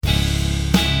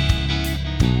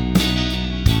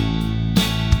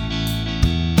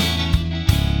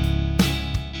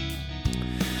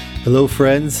Hello,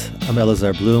 friends. I'm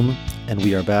Elazar Bloom, and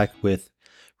we are back with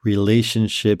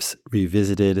Relationships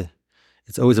Revisited.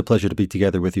 It's always a pleasure to be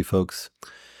together with you folks.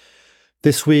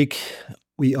 This week,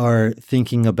 we are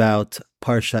thinking about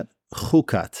Parshat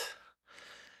Chukat.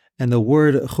 And the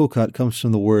word Chukat comes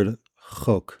from the word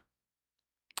chok.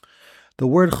 The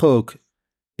word chok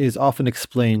is often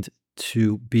explained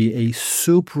to be a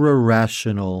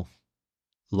supra-rational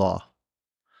law.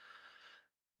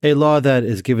 A law that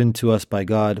is given to us by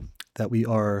God that we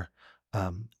are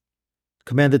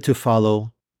commanded to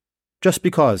follow just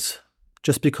because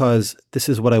this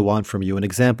is what I want from you. An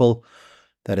example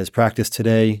that is practiced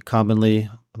today commonly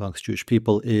amongst Jewish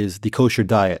people is the kosher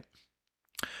diet.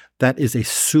 That is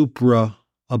a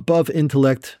above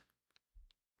intellect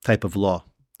type of law.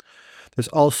 There's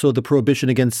also the prohibition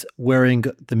against wearing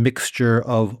the mixture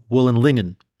of wool and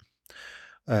linen.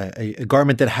 A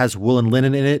garment that has wool and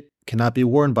linen in it cannot be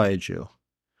worn by a Jew.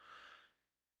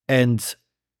 And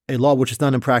a law which is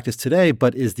not in practice today,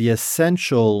 but is the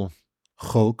essential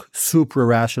chok,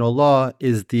 supra-rational law,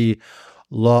 is the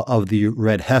law of the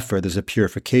red heifer. There's a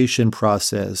purification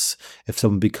process. If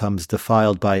someone becomes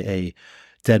defiled by a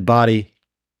dead body,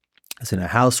 is in a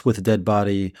house with a dead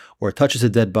body, or touches a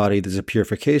dead body, there's a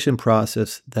purification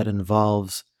process that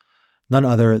involves none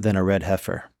other than a red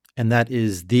heifer. And that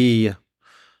is the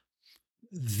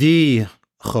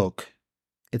chok.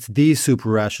 It's the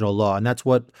supra-rational law, and that's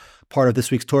what part of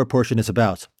this week's Torah portion is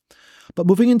about. But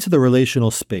moving into the relational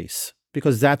space,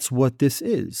 because that's what this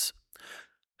is.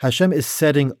 Hashem is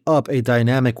setting up a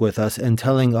dynamic with us and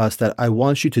telling us that I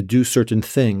want you to do certain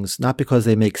things, not because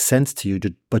they make sense to you,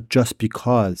 but just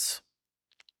because.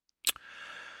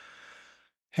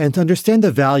 And to understand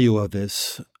the value of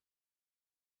this,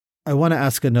 I want to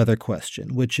ask another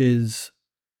question, which is,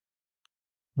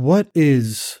 what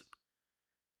is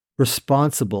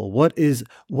responsible? What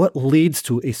leads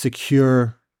to a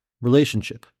secure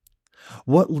relationship?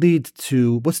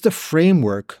 What's the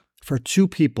framework for two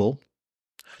people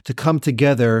to come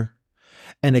together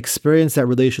and experience that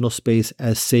relational space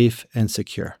as safe and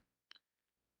secure?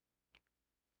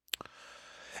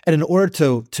 And in order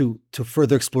to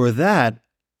further explore that,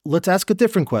 let's ask a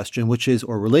different question,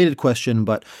 or related question,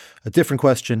 but a different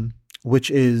question,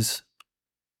 which is,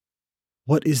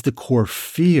 what is the core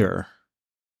fear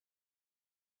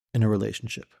in a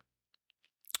relationship?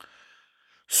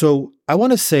 So I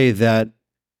want to say that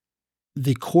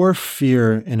the core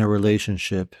fear in a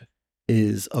relationship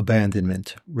is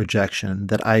abandonment, rejection,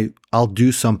 that I'll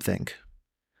do something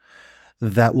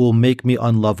that will make me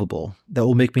unlovable, that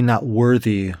will make me not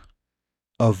worthy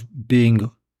of being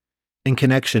in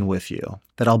connection with you,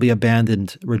 that I'll be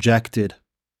abandoned, rejected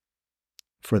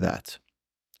for that.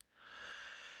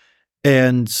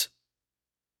 And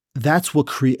that's what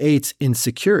creates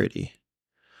insecurity.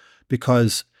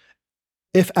 Because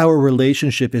if our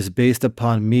relationship is based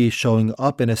upon me showing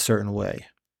up in a certain way,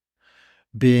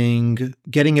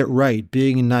 getting it right,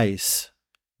 being nice,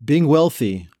 being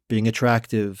wealthy, being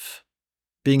attractive,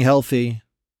 being healthy,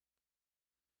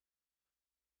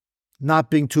 not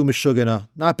being too meshugana,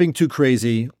 not being too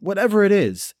crazy, whatever it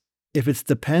is, if it's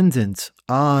dependent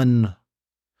on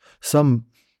some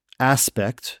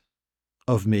aspect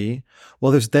of me,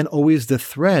 well, there's then always the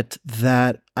threat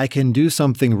that I can do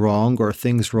something wrong, or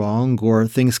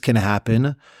things can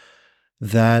happen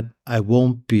that I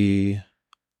won't be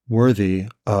worthy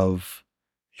of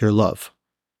your love.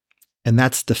 And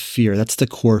that's the fear. That's the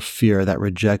core fear, that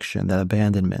rejection, that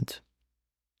abandonment.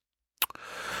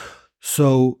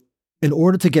 So in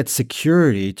order to get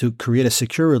security, to create a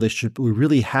secure relationship, we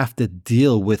really have to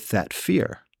deal with that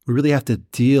fear. We really have to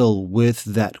deal with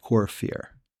that core fear.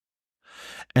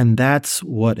 And that's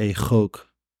what a chok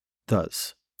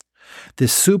does.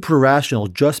 This supra-rational,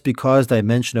 just because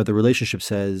dimension of the relationship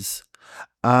says,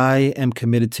 I am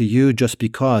committed to you just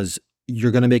because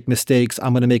you're going to make mistakes,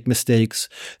 I'm going to make mistakes,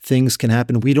 things can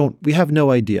happen. We have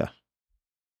no idea,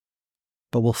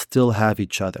 but we'll still have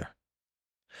each other.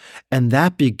 And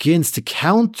that begins to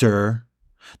counter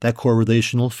that core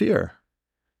relational fear.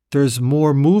 There's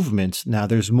more movement now.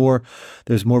 There's more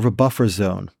of a buffer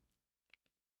zone.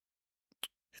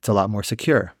 It's a lot more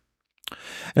secure.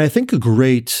 And I think a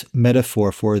great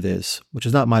metaphor for this, which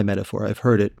is not my metaphor, I've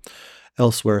heard it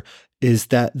elsewhere, is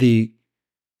that the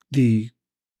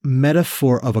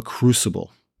metaphor of a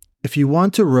crucible. If you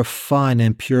want to refine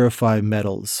and purify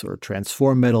metals, or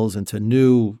transform metals into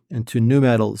new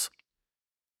metals,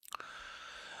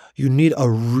 you need a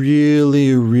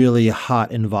really, really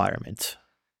hot environment.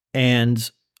 And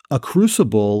a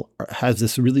crucible has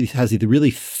either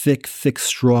really thick,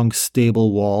 strong,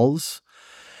 stable walls,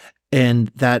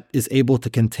 And that is able to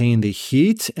contain the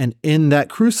heat. And in that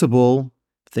crucible,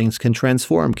 things can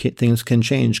transform, things can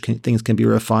change, things can be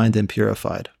refined and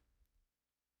purified.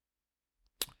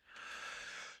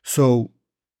 So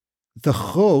the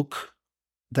chok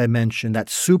dimension, that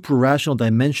super-rational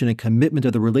dimension and commitment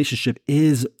of the relationship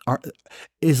is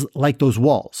like those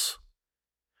walls.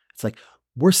 It's like,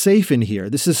 we're safe in here.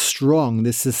 This is strong.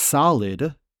 This is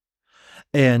solid.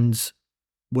 And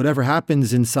whatever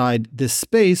happens inside this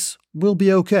space will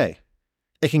be okay.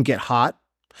 It can get hot.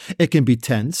 It can be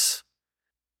tense.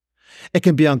 It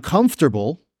can be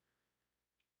uncomfortable.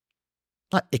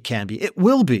 It can be. It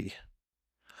will be.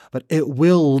 But it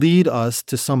will lead us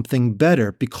to something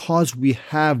better because we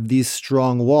have these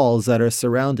strong walls that are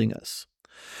surrounding us.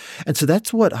 And so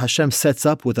that's what Hashem sets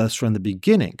up with us from the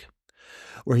beginning,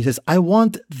 where he says, I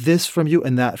want this from you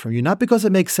and that from you, not because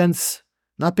it makes sense,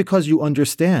 not because you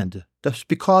understand, just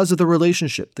because of the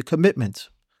relationship, the commitment.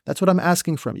 That's what I'm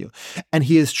asking from you. And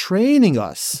he is training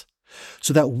us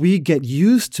so that we get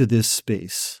used to this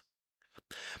space.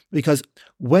 Because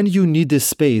when you need this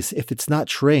space, if it's not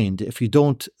trained, if you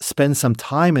don't spend some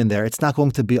time in there, it's not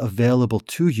going to be available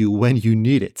to you when you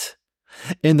need it.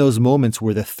 In those moments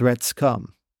where the threats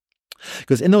come.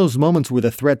 Because in those moments where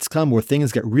the threats come, where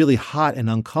things get really hot and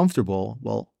uncomfortable,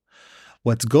 well,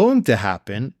 what's going to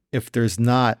happen if there's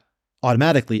not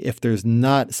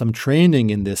some training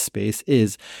in this space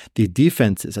is the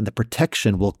defenses and the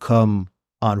protection will come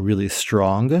on really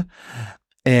strong.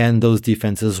 And those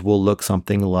defenses will look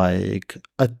something like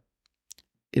a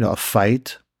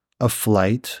fight, a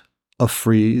flight, a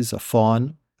freeze, a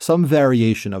fawn, some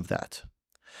variation of that.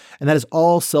 And that is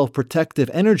all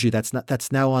self-protective energy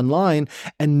that's now online.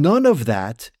 And none of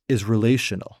that is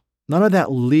relational. None of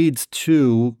that leads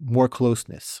to more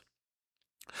closeness.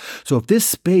 So if this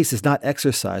space is not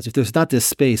exercised, if there's not this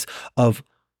space of,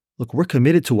 look, we're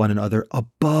committed to one another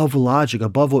above logic,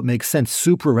 above what makes sense,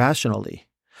 super rationally.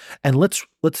 And let's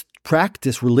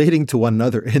practice relating to one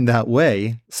another in that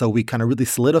way, so we kind of really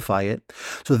solidify it.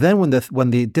 So then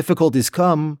when the difficulties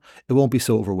come, it won't be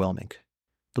so overwhelming.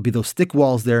 There'll be those thick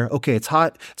walls there. Okay, it's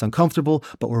hot, it's uncomfortable,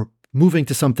 but we're moving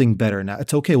to something better now.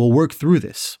 It's okay, we'll work through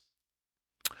this.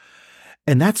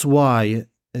 And that's why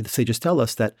the sages tell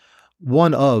us that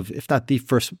one of, if not the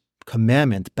first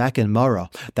commandment back in Mara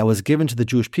that was given to the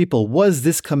Jewish people was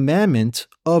this commandment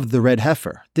of the red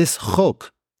heifer, this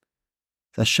chok.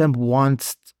 Hashem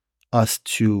wants us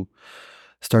to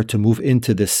start to move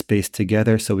into this space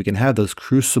together so we can have those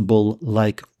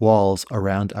crucible-like walls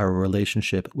around our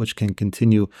relationship, which can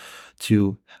continue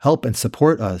to help and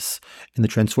support us in the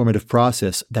transformative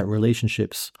process that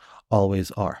relationships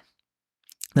always are.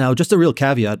 Now, just a real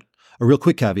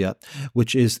quick caveat,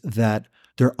 which is that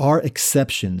there are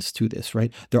exceptions to this,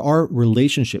 right? There are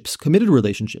relationships, committed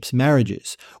relationships,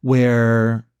 marriages,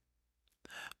 where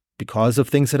because of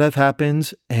things that have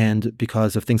happened and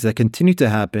because of things that continue to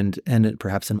happen and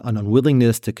perhaps an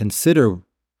unwillingness to consider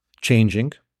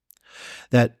changing,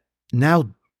 that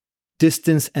now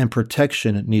distance and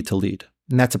protection need to lead.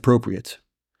 And that's appropriate.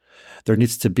 There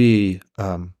needs to be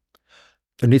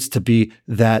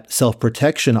that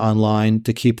self-protection online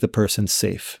to keep the person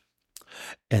safe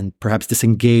and perhaps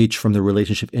disengage from the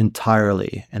relationship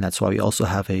entirely. And that's why we also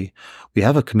have a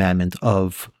commandment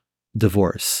of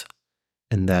divorce.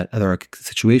 And that there are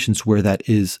situations where that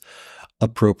is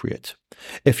appropriate.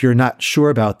 If you're not sure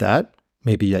about that,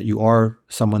 maybe that you are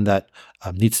someone that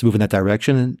needs to move in that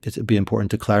direction, it would be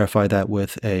important to clarify that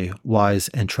with a wise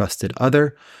and trusted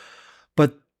other.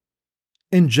 But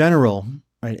in general,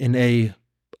 right, in a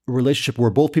relationship where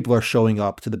both people are showing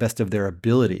up to the best of their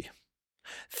ability,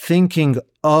 thinking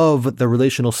of the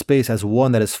relational space as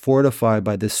one that is fortified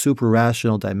by this super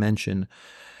rational dimension,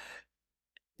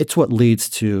 it's what leads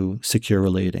to secure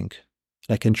relating.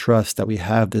 I can trust that we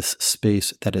have this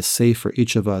space that is safe for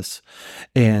each of us,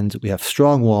 and we have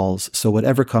strong walls, so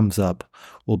whatever comes up,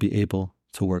 we'll be able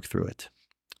to work through it.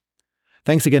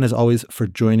 Thanks again, as always, for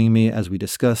joining me as we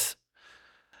discuss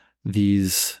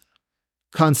these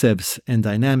concepts and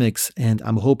dynamics, and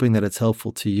I'm hoping that it's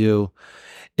helpful to you.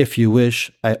 If you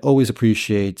wish, I always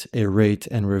appreciate a rate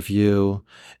and review.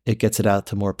 It gets it out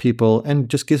to more people and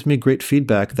just gives me great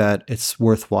feedback that it's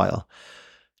worthwhile.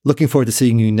 Looking forward to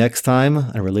seeing you next time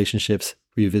on Relationships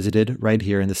Revisited right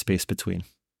here in the space between.